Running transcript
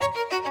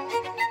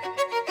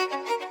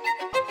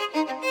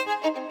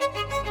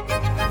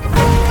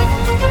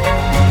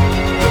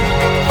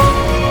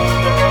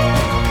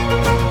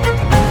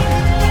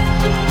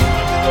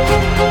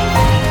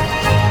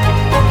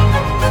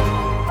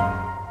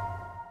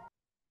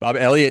Bob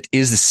Elliott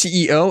is the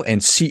CEO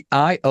and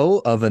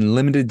CIO of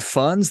Unlimited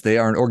Funds. They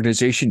are an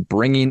organization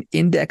bringing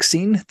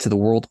indexing to the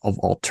world of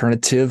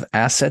alternative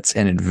assets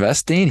and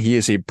investing. He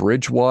is a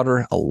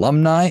Bridgewater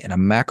alumni and a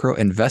macro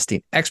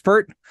investing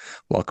expert.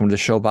 Welcome to the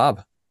show,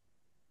 Bob.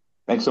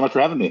 Thanks so much for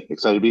having me.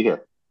 Excited to be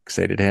here.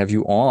 Excited to have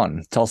you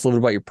on. Tell us a little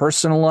bit about your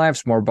personal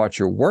lives, more about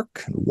your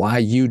work, and why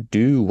you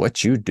do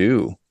what you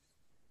do.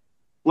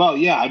 Well,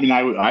 yeah,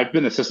 I've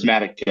been a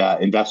systematic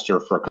investor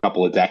for a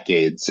couple of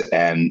decades.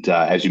 And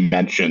as you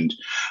mentioned,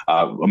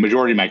 a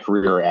majority of my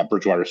career at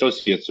Bridgewater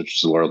Associates, which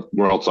is the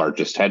world's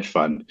largest hedge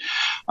fund,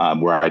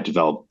 where I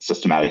developed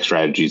systematic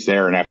strategies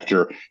there. And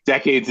after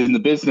decades in the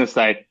business,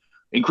 I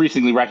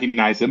increasingly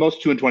recognize that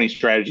most 2 and 20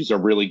 strategies are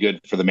really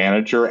good for the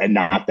manager and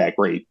not that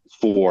great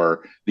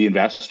for the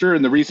investor.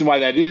 And the reason why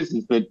that is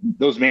that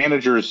those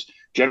managers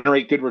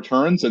generate good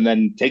returns and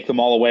then take them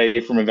all away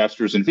from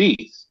investors and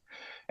fees.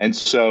 And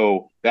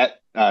so that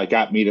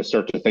got me to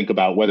start to think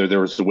about whether there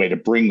was a way to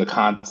bring the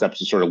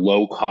concepts of sort of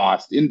low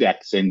cost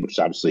indexing, which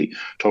obviously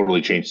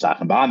totally changed stock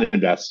and bond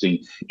investing,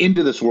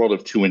 into this world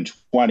of 2 and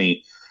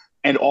 20,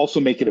 and also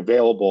make it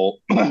available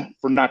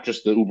for not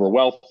just the uber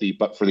wealthy,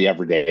 but for the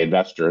everyday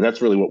investor. And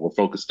that's really what we're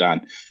focused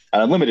on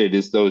at Unlimited,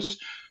 is those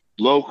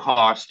low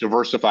cost,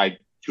 diversified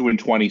 2 and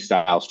 20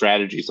 style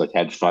strategies like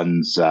hedge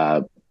funds,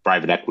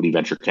 private equity,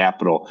 venture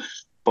capital,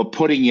 but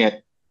putting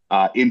it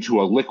into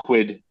a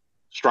liquid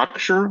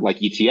structure like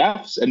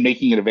ETFs and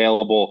making it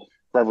available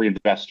for every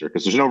investor.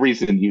 Because there's no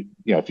reason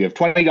if you have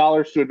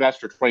 $20 to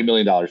invest or $20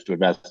 million to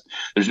invest,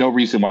 there's no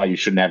reason why you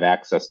shouldn't have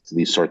access to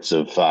these sorts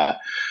of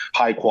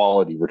high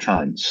quality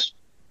returns.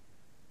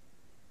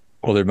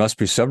 Well, there must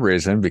be some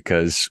reason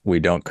because we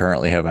don't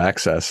currently have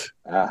access.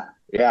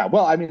 Yeah.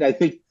 Well, I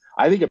think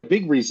a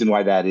big reason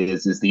why that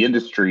is the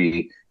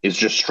industry is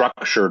just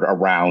structured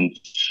around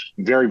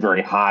very,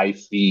 very high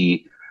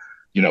fee,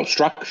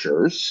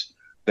 structures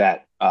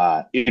that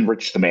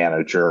enrich the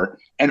manager,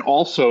 and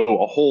also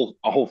a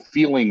whole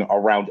feeling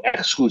around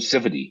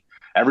exclusivity.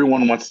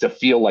 Everyone wants to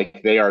feel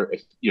like they are,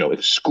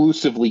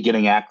 exclusively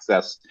getting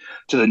access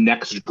to the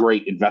next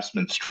great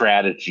investment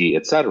strategy,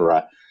 et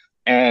cetera.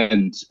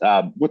 And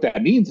what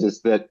that means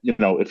is that,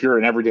 if you're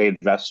an everyday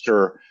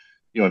investor,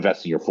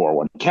 investing your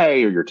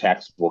 401k or your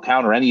taxable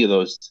account or any of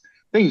those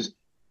things,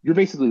 you're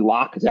basically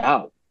locked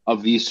out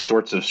of these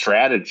sorts of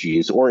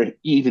strategies. Or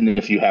even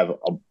if you have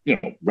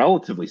a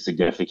relatively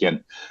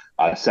significant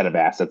set of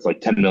assets like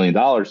 $10 million,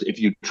 if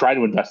you try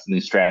to invest in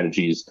these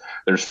strategies,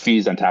 there's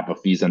fees on top of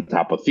fees on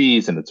top of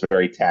fees, and it's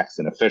very tax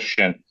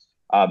inefficient.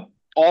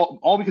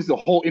 All because the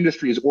whole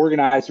industry is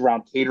organized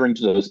around catering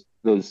to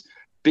those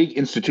big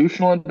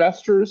institutional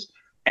investors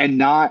and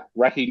not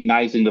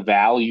recognizing the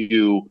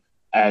value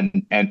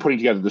and putting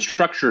together the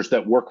structures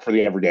that work for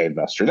the everyday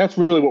investor. That's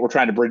really what we're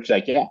trying to bridge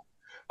that gap.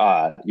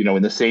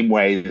 In the same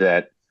way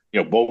that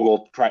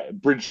Bogle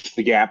bridged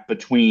the gap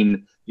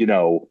between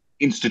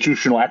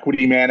institutional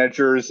equity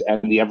managers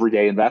and the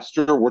everyday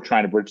investor, we're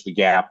trying to bridge the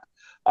gap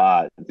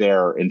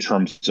there in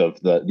terms of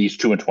these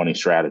 2 and 20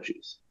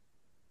 strategies.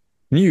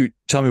 Can you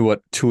tell me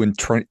what 2 and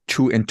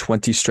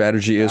 20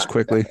 strategy is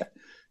quickly?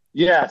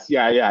 Yes,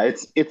 yeah.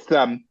 It's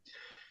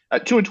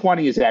 2 and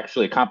 20 is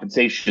actually a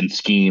compensation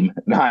scheme,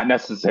 not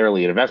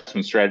necessarily an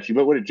investment strategy,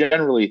 but what it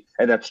generally,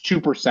 and that's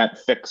 2%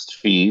 fixed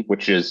fee,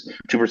 which is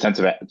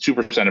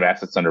 2% of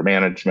assets under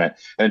management,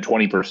 and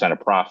 20% of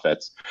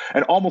profits.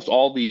 And almost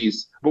all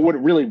these, but what it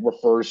really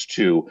refers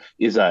to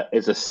is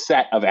a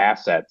set of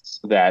assets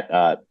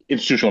that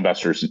institutional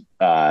investors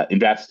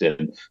invest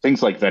in,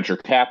 things like venture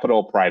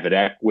capital, private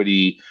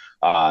equity,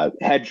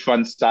 hedge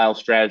fund style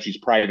strategies,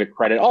 private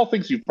credit, all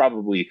things you've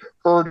probably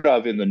heard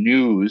of in the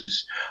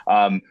news,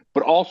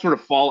 but all sort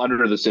of fall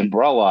under this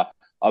umbrella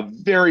of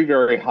very,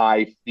 very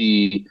high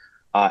fee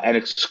and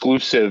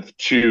exclusive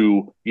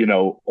to,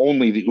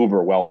 only the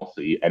uber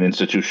wealthy and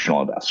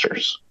institutional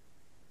investors.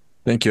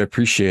 Thank you. I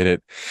appreciate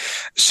it.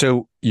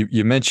 So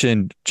you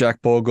mentioned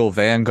Jack Bogle,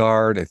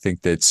 Vanguard. I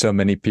think that so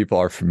many people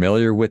are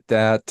familiar with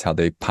that, how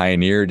they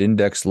pioneered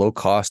index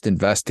low-cost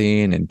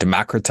investing and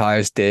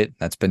democratized it.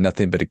 That's been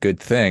nothing but a good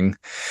thing.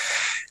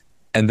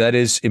 And that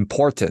is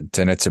important,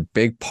 and it's a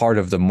big part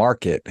of the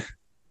market.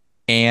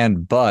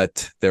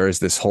 But there is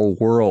this whole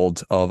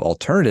world of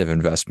alternative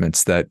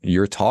investments that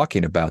you're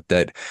talking about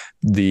that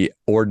the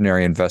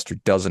ordinary investor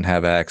doesn't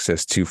have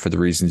access to for the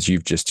reasons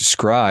you've just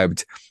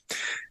described.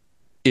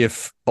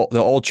 If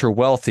the ultra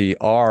wealthy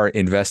are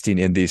investing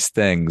in these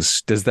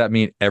things, does that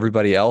mean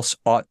everybody else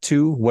ought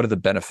to? What are the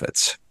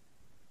benefits?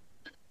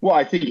 Well,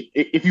 I think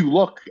if you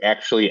look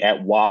actually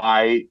at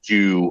why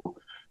do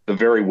the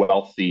very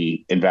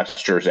wealthy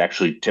investors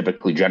actually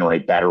typically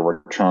generate better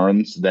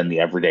returns than the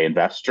everyday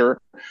investor,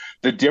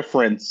 the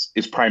difference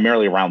is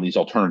primarily around these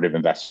alternative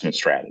investment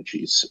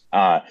strategies.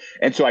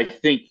 And so I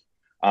think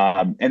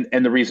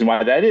and the reason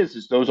why that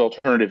is those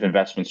alternative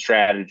investment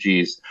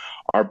strategies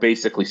are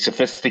basically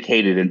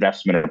sophisticated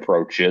investment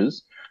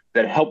approaches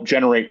that help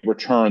generate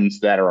returns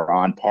that are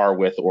on par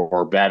with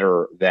or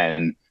better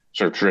than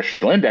sort of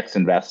traditional index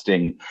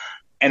investing,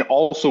 and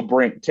also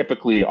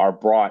typically are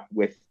brought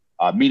with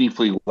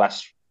meaningfully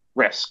less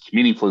risk,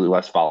 meaningfully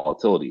less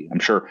volatility. I'm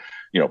sure,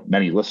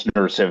 many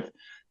listeners have,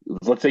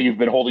 let's say you've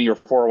been holding your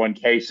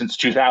 401k since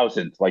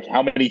 2000. Like,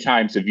 how many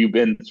times have you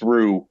been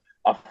through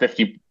a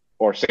 50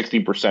 or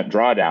 60%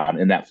 drawdown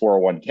in that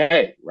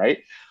 401k, right?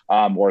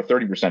 Or a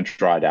 30%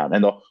 drawdown.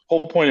 And the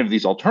whole point of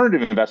these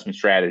alternative investment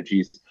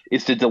strategies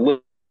is to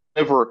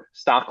deliver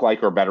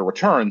stock-like or better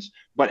returns,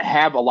 but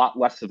have a lot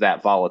less of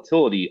that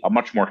volatility, a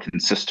much more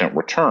consistent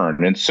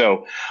return. And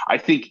so I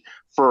think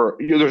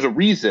there's a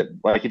reason,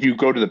 like if you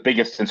go to the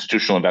biggest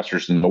institutional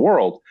investors in the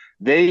world,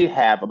 they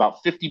have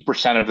about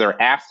 50% of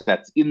their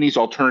assets in these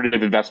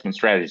alternative investment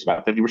strategies.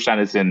 About 50%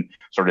 is in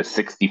sort of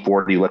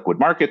 60-40 liquid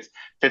markets,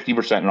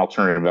 50% in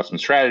alternative investment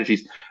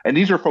strategies. And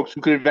these are folks who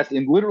could invest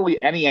in literally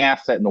any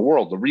asset in the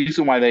world. The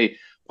reason why they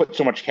put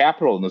so much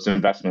capital in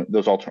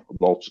those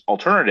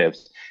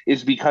alternatives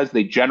is because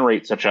they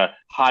generate such a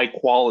high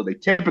quality, they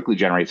typically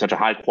generate such a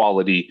high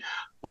quality,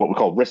 what we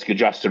call risk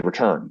adjusted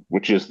return,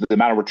 which is the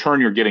amount of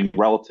return you're getting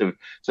relative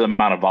to the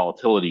amount of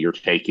volatility you're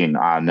taking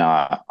on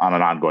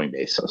an ongoing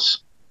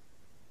basis.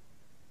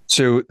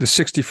 So the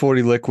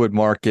 60-40 liquid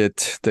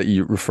market that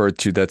you referred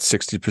to, that's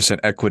 60%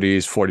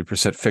 equities,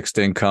 40% fixed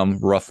income,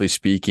 roughly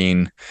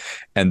speaking.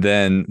 And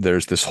then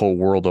there's this whole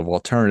world of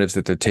alternatives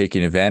that they're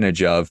taking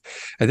advantage of.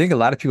 I think a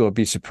lot of people would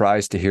be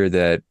surprised to hear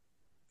that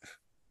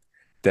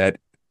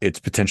it's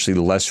potentially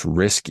less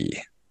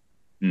risky.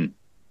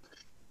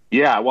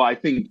 Yeah, well, I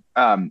think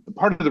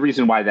part of the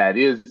reason why that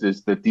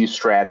is that these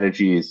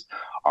strategies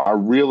are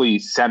really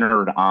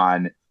centered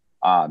on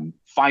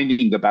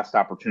finding the best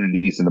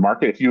opportunities in the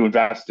market. If you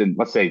invest in,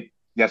 let's say,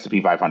 the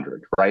S&P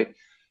 500, right?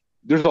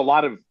 There's a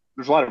lot of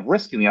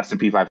risk in the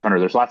S&P 500.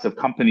 There's lots of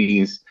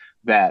companies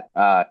that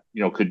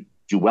could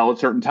do well at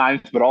certain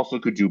times, but also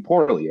could do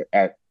poorly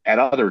at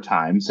other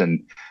times,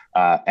 and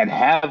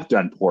have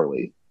done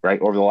poorly,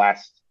 right? Over the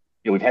last,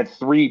 we've had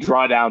 3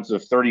 drawdowns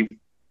of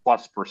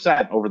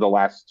 30+% over the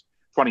last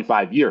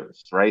 25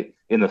 years, right,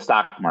 in the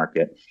stock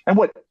market. And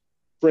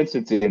for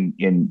instance,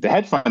 in the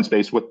hedge fund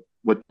space, what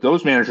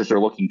those managers are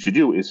looking to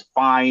do is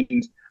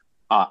find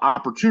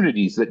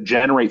opportunities that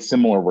generate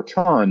similar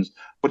returns,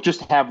 but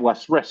just have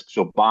less risk.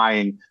 So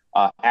buying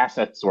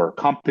assets or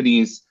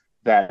companies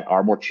that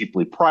are more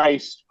cheaply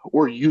priced,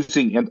 or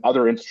using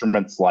other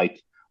instruments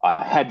like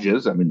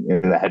hedges. I mean,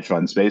 in the hedge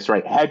fund space,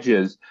 right?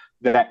 Hedges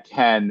that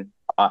can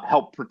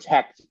help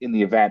protect in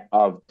the event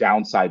of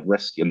downside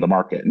risk in the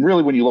market. And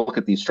really, when you look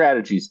at these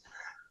strategies,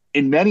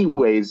 in many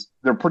ways,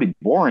 they're pretty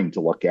boring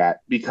to look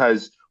at,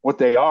 because what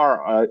they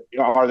are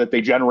that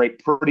they generate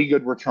pretty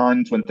good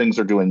returns when things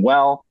are doing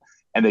well,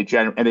 and they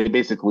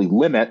basically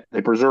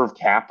they preserve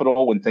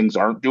capital when things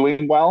aren't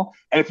doing well.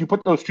 And if you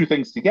put those two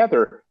things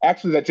together,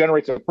 actually that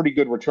generates a pretty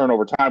good return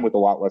over time with a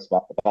lot less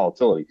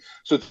volatility.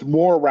 So it's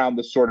more around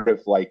the sort of,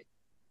 like,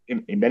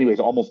 in many ways,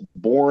 almost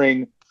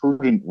boring,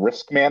 prudent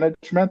risk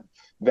management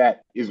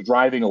that is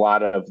driving a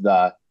lot of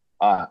the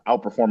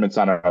outperformance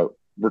on a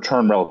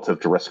return relative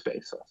to risk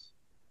basis.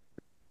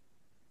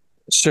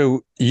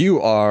 So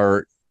you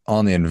are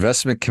on the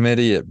investment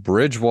committee at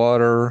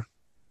Bridgewater.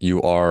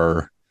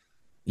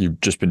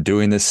 You've just been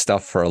doing this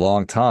stuff for a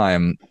long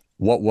time.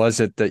 What was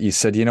it that you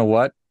said, you know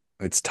what,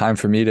 it's time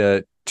for me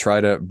to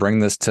try to bring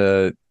this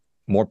to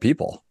more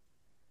people?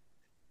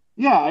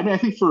 Yeah, I mean, I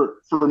think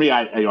for me,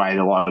 I had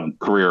a long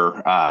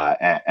career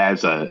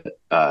as a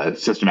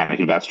systematic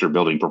investor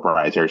building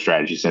proprietary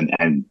strategies,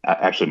 and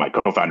actually my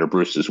co-founder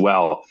Bruce as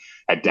well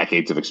had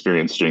decades of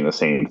experience doing the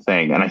same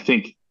thing. And I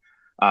think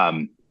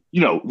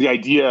the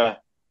idea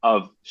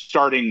of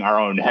starting our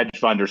own hedge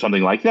fund or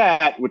something like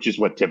that, which is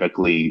what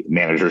typically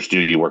managers do,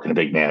 you work in a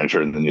big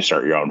manager and then you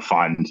start your own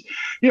fund,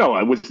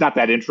 it was not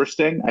that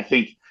interesting. I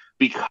think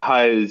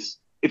because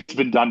it's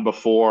been done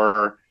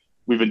before.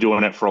 We've been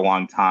doing it for a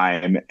long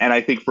time. And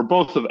I think for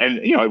both of, and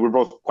we're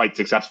both quite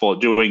successful at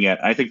doing it.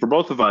 I think for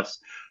both of us,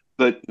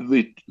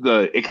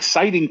 the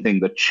exciting thing,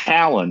 the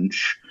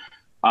challenge,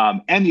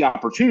 and the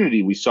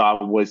opportunity we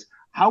saw was,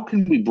 how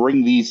can we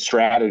bring these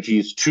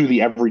strategies to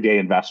the everyday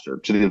investor,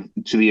 to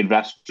the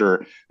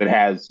investor that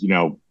has,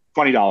 $20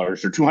 or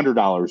 $200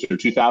 or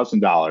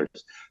 $2,000,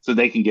 so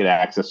they can get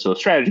access to those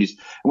strategies.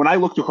 And when I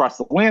looked across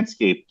the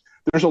landscape,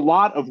 there's a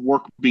lot of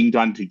work being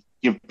done to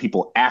give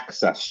people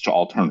access to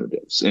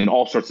alternatives in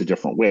all sorts of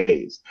different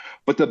ways.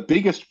 But the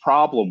biggest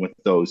problem with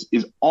those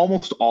is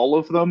almost all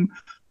of them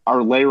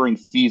are layering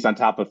fees on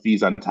top of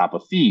fees on top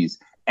of fees,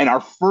 and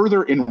are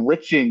further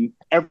enriching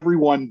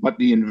everyone but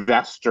the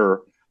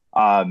investor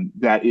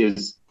that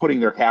is putting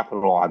their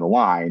capital on the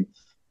line.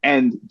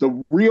 And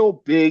the real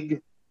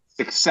big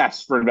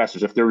success for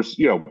investors, if there's,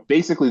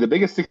 basically the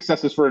biggest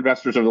successes for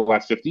investors over the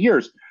last 50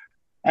 years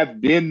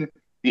have been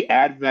the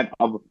advent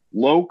of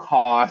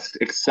low-cost,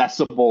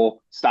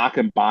 accessible stock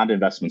and bond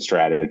investment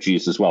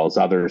strategies, as well as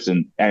others,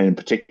 and in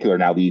particular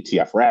now the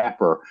ETF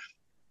wrapper.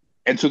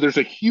 And so there's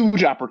a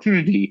huge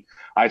opportunity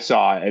I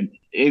saw, and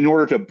in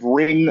order to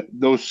bring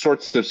those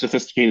sorts of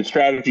sophisticated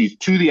strategies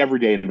to the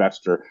everyday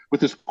investor, with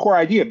this core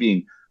idea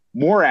being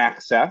more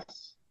access,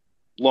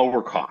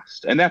 lower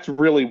cost. And that's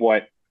really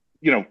what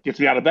gets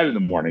me out of bed in the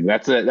morning.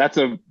 That's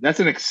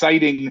an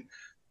exciting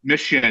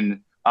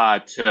mission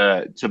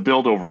to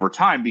build over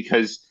time,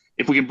 because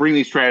if we can bring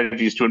these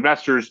strategies to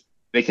investors,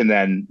 they can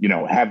then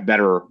have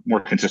better,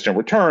 more consistent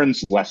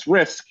returns, less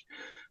risk,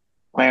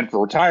 plan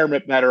for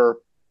retirement better,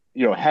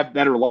 have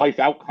better life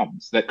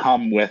outcomes that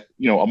come with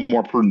a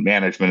more prudent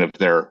management of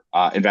their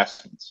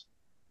investments.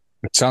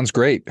 It sounds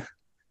great.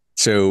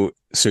 So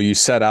you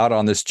set out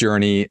on this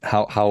journey.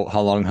 How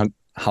long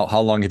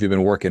have you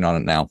been working on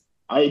it now?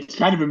 It's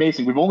kind of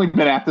amazing. We've only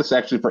been at this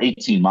actually for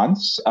 18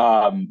 months,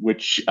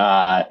 which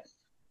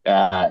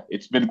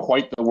it's been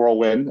quite the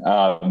whirlwind.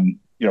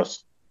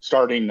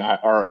 Starting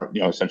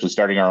essentially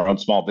starting our own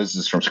small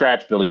business from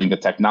scratch, building the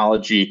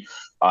technology.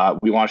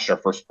 We launched our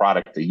first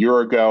product a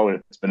year ago,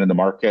 and it's been in the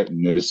market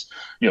and is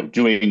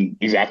doing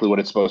exactly what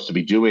it's supposed to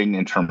be doing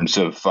in terms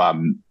of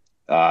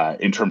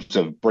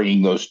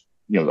bringing those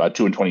a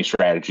 2 and 20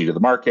 strategy to the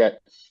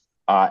market.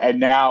 And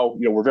now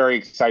we're very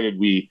excited.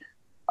 We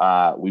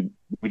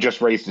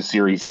just raised a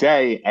Series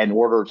A in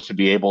order to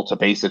be able to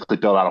basically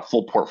build out a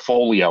full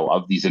portfolio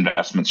of these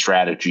investment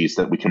strategies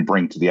that we can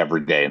bring to the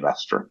everyday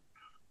investor.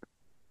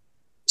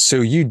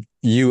 So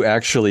you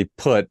actually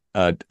put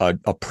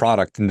a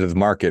product into the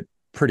market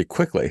pretty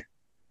quickly.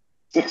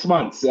 6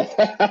 months.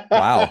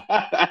 Wow.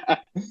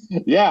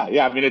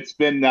 Yeah. I mean, it's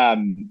been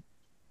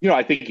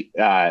I think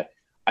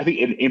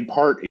in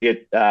part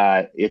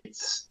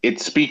it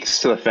speaks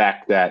to the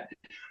fact that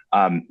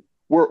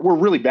we're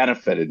really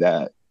benefited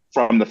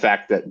from the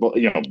fact that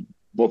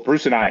both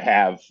Bruce and I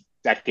have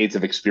decades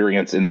of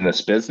experience in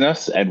this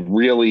business and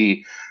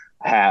really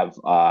have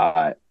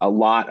a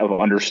lot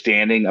of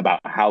understanding about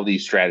how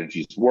these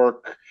strategies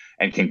work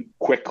and can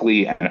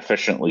quickly and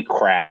efficiently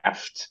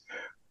craft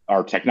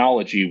our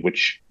technology,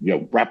 which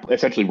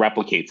essentially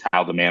replicates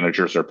how the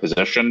managers are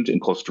positioned in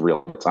close to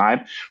real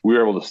time. We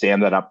were able to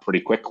stand that up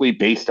pretty quickly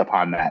based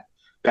upon that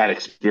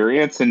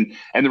experience. And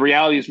the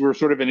reality is we're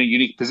sort of in a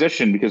unique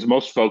position because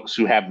most folks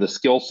who have the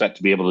skill set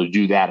to be able to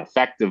do that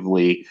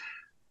effectively,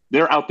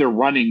 they're out there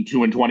running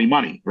 2 and 20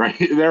 money, right?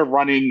 They're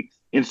running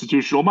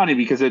institutional money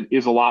because it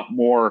is a lot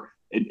more,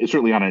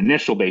 certainly on an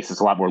initial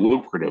basis, a lot more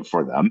lucrative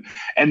for them.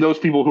 And those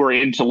people who are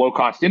into low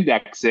cost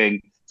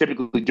indexing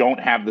typically don't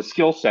have the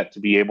skill set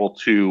to be able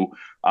to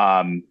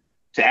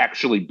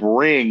actually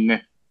bring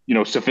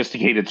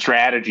sophisticated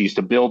strategies,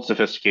 to build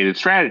sophisticated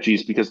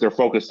strategies, because they're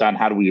focused on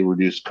how do we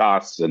reduce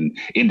costs and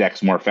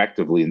index more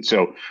effectively. And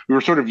so we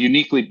were sort of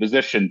uniquely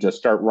positioned to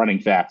start running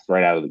fast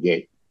right out of the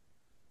gate.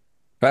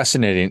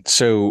 Fascinating.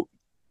 So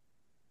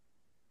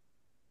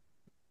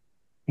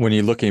when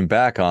you're looking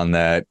back on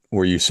that,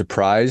 were you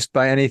surprised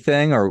by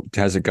anything, or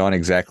has it gone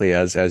exactly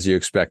as you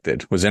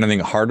expected? Was anything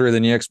harder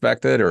than you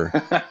expected, or?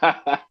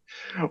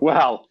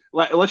 Well,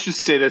 let's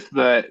just say this: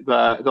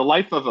 the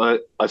life of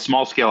a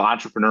small scale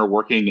entrepreneur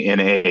working in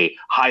a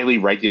highly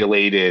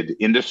regulated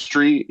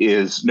industry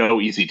is no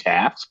easy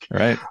task.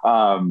 Right.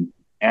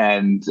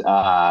 And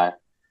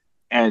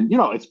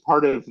it's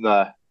part of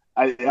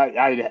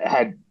I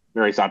had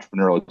various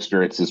entrepreneurial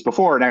experiences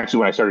before, and actually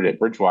when I started at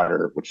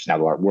Bridgewater, which is now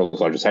the world's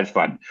largest hedge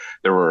fund,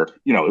 there were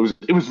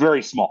it was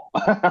very small,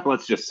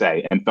 let's just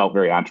say, and felt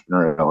very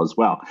entrepreneurial as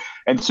well.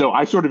 And so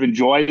I sort of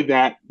enjoyed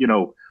that,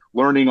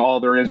 learning all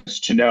there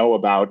is to know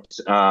about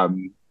a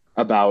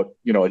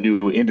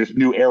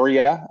new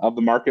area of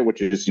the market, which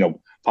is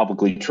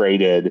publicly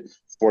traded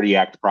 40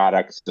 Act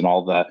products and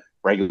all the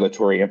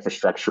regulatory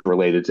infrastructure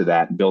related to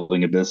that, and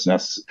building a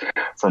business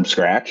from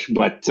scratch.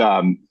 But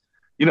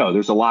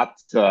there's a lot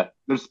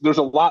there's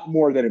a lot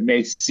more than it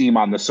may seem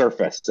on the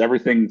surface.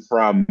 Everything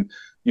from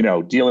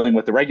dealing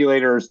with the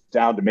regulators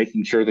down to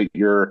making sure that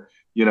you're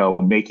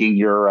making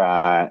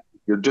your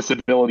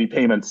disability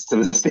payments to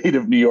the state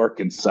of New York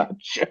and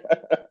such.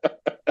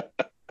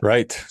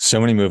 Right. So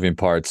many moving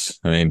parts.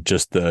 I mean,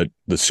 just the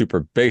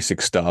super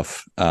basic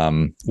stuff,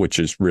 which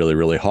is really,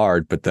 really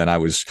hard. But then I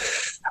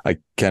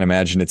can't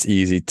imagine it's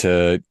easy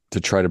to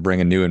try to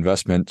bring a new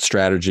investment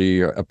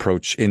strategy or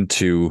approach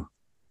into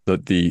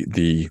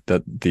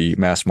the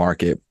mass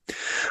market.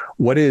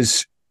 What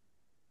is,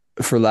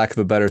 for lack of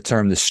a better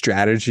term, the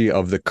strategy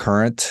of the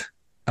current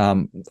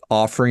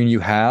offering you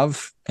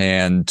have,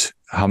 and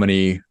how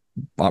many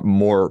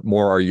more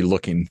are you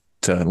looking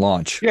to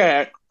launch?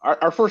 Yeah,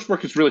 our first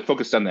work is really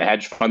focused on the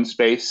hedge fund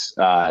space,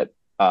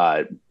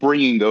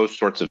 bringing those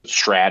sorts of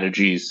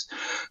strategies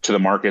to the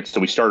market. So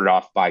we started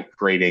off by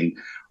creating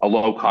a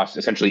low-cost,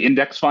 essentially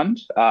index fund,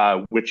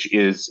 which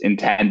is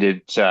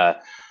intended to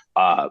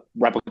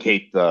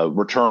replicate the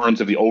returns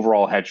of the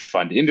overall hedge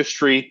fund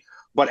industry,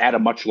 but at a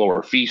much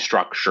lower fee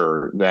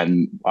structure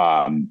than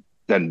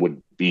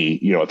would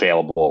be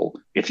available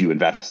if you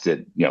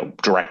invested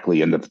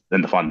directly in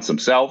the funds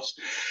themselves.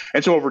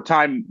 And so over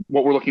time,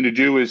 what we're looking to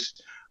do is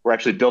we're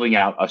actually building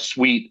out a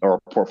suite or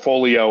a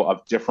portfolio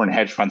of different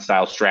hedge fund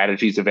style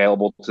strategies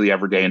available to the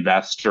everyday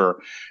investor,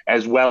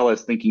 as well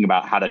as thinking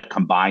about how to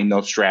combine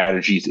those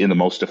strategies in the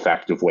most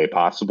effective way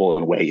possible,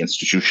 in the way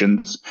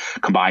institutions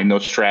combine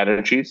those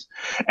strategies.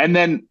 And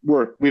then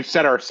we've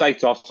set our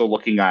sights also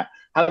looking at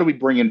how do we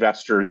bring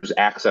investors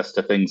access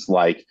to things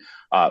like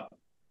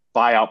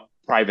buyout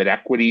private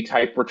equity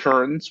type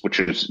returns, which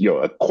is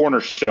a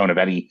cornerstone of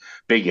any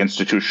big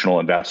institutional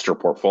investor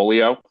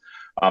portfolio,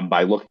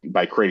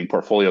 by creating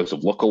portfolios of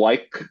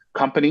lookalike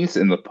companies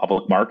in the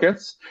public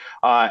markets,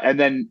 and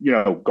then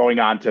going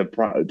on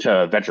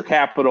to venture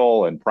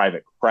capital and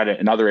private credit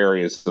and other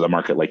areas of the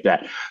market like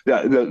that.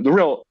 The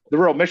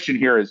real mission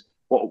here is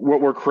what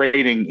we're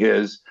creating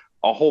is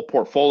a whole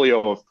portfolio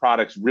of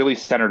products really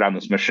centered on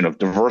this mission of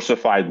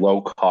diversified,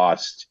 low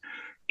cost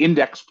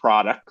index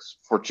products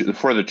for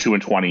the 2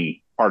 and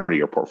 20 part of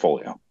your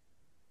portfolio.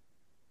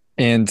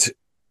 And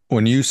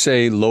when you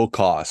say low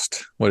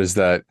cost, what does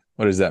that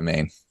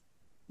mean?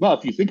 Well,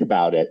 if you think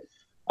about it,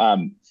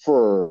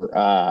 for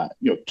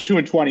 2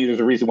 and 20, there's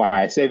a reason why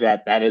I say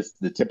that. That is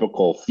the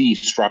typical fee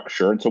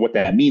structure. And so what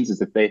that means is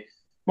that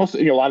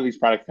a lot of these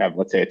products have,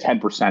 let's say, a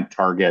 10%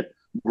 target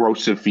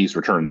gross of fees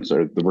returns,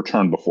 or the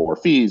return before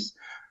fees.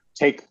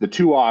 Take the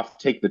 2 off,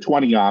 take the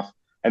 20 off,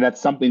 and that's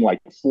something like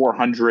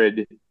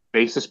 400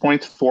 basis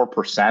points,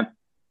 4%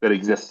 that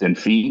exists in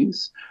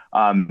fees.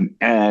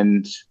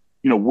 And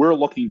we're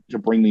looking to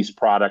bring these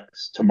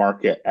products to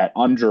market at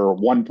under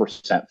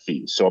 1%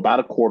 fees, so about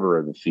a quarter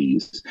of the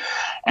fees,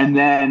 and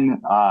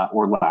then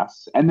or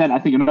less. And then I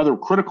think another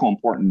critical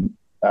important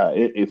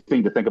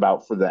thing to think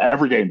about for the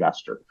everyday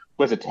investor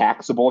who has a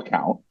taxable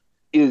account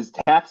is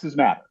taxes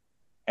matter.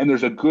 And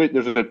there's a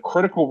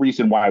critical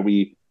reason why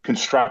we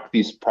construct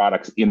these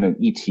products in an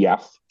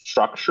ETF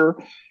structure,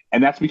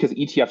 and that's because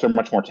ETFs are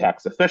much more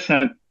tax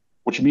efficient,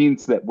 which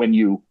means that when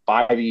you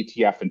buy the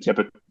ETF and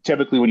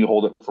typically when you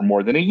hold it for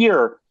more than a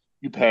year,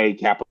 you pay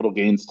capital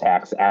gains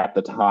tax at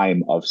the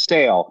time of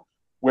sale.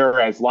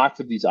 Whereas lots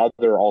of these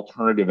other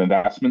alternative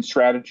investment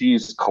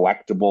strategies,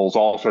 collectibles,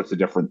 all sorts of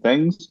different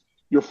things,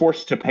 you're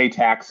forced to pay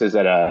taxes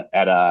at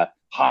a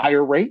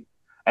higher rate,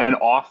 and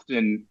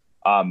often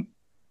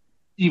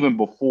even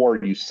before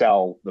you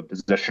sell the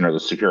position or the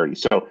security.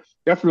 So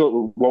that's really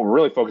what we're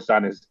really focused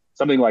on, is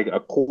something like a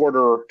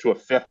quarter to a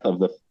fifth of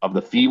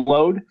the fee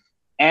load,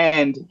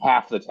 and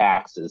half the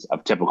taxes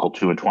of typical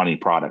 2 and 20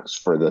 products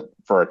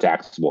for a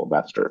taxable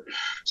investor.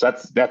 So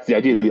that's the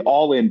idea. The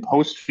all-in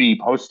post-fee,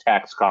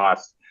 post-tax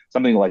cost,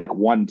 something like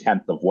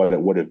 1/10 of what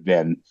it would have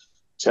been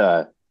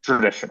to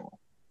traditional.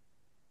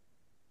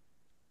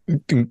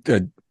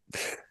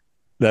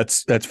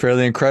 That's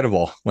fairly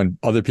incredible. When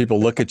other people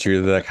look at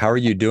you, they're like, "How are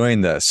you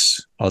doing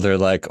this?" Or they're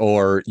like,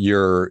 "Or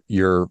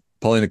you're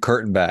pulling the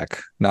curtain back.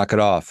 Knock it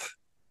off."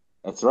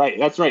 That's right.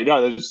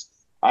 No,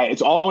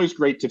 it's always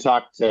great to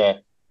talk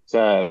to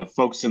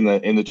folks in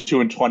the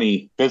 2 and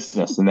 20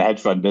 business, in the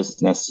hedge fund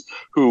business,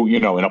 who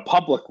in a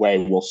public way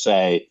will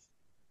say,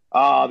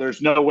 "Oh,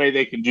 there's no way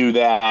they can do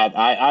that.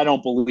 I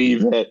don't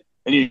believe it."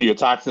 And you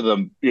talk to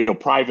them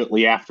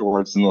privately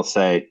afterwards, and they'll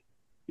say,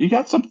 "You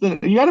got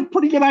a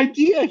pretty good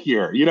idea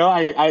here.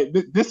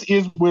 This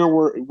is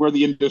where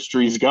the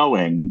industry is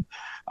going."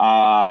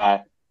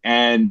 And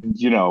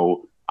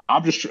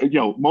I'm just,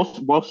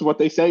 most of what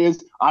they say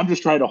is, "I'm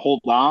just trying to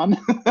hold on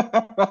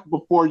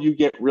before you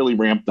get really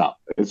ramped up,"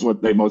 is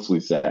what they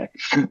mostly say.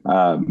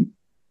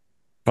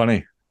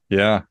 Funny.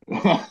 Yeah.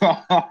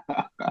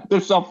 They're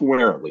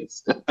self-aware, at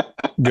least.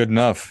 Good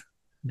enough.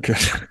 Good.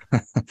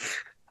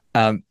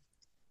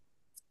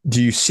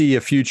 Do you see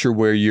a future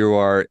where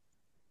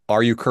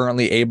are you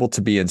currently able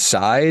to be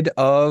inside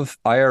of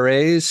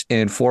IRAs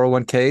and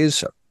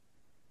 401ks?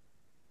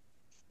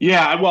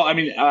 Yeah, well, I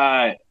mean,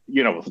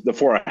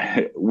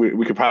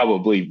 we could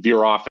probably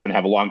veer off and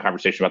have a long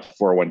conversation about the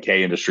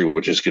 401k industry,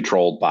 which is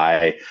controlled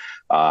by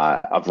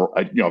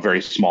a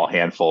very small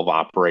handful of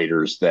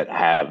operators that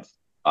have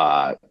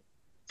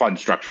fund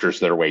structures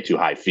that are way too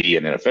high fee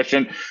and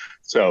inefficient.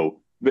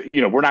 So,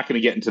 we're not going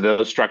to get into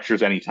those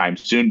structures anytime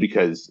soon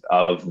because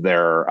of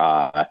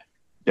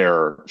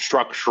their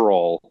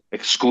structural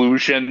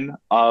exclusion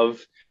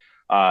of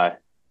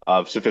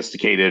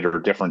sophisticated or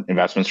different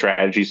investment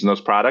strategies in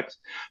those products.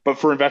 But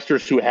for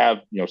investors who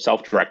have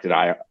self-directed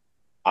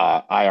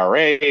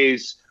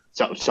IRAs,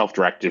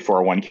 self-directed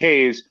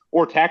 401ks,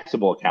 or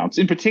taxable accounts,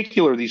 in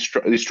particular, these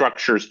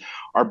structures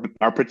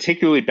are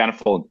particularly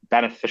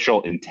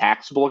beneficial in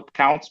taxable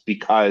accounts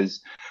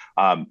because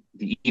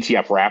the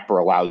ETF wrapper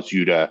allows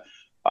you to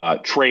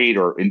trade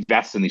or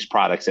invest in these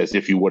products as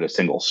if you would a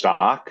single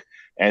stock.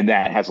 And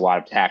that has a lot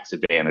of tax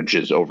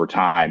advantages over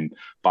time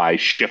by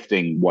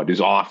shifting what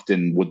is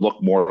often would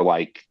look more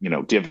like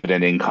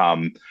dividend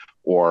income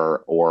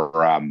or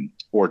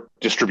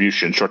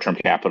distribution, short-term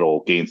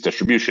capital gains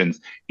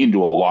distributions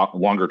into a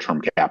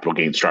longer-term capital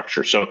gain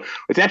structure. So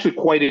it's actually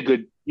quite a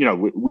good.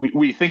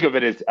 We think of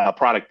it as a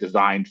product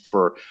designed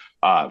for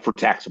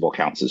taxable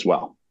accounts as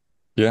well.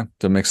 Yeah,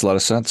 that makes a lot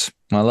of sense.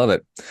 I love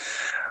it.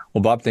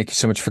 Well, Bob, thank you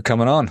so much for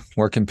coming on.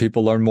 Where can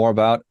people learn more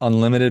about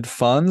unlimited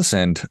funds,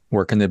 and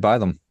where can they buy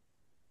them?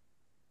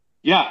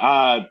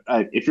 Yeah,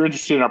 if you're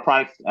interested in our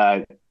products,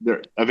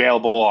 they're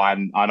available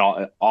on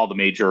all the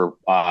major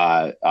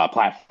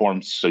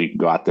platforms. So you can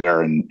go out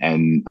there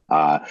and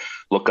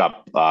look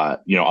up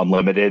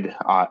unlimited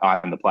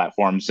on the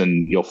platforms,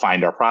 and you'll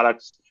find our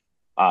products.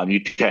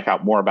 You can check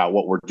out more about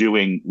what we're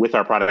doing with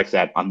our products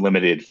at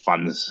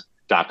unlimitedfunds.com.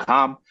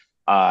 com.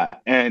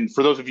 And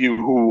for those of you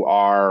who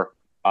are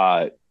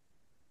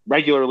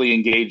regularly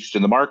engaged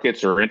in the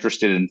markets or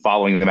interested in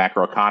following the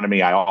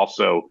macroeconomy, I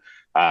also,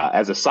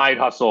 as a side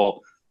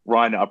hustle,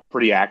 run a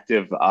pretty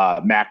active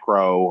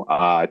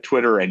macro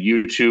Twitter and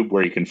YouTube,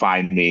 where you can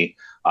find me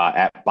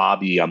at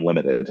Bobby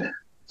Unlimited.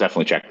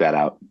 Definitely check that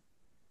out.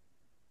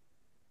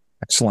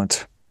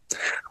 Excellent.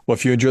 Well,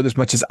 if you enjoyed this as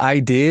much as I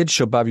did,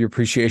 show Bob your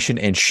appreciation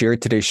and share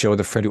today's show with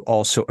a friend who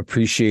also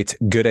appreciates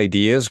good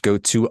ideas. Go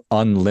to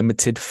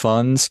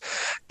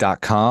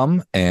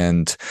unlimitedfunds.com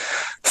and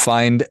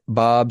find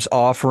Bob's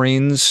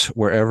offerings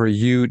wherever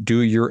you do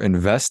your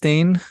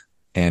investing,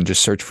 and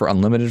just search for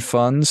Unlimited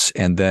Funds.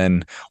 And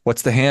then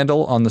what's the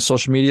handle on the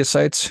social media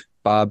sites?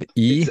 Bob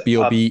E,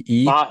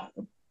 B-O-B-E?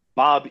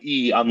 Bob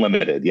E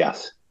Unlimited,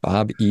 yes.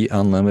 Bob E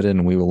Unlimited,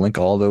 and we will link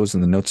all those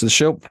in the notes of the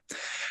show.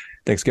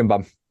 Thanks again,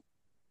 Bob.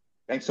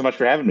 Thanks so much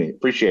for having me.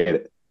 Appreciate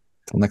it.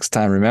 Till next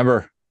time,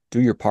 remember, do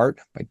your part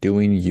by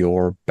doing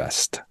your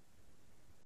best.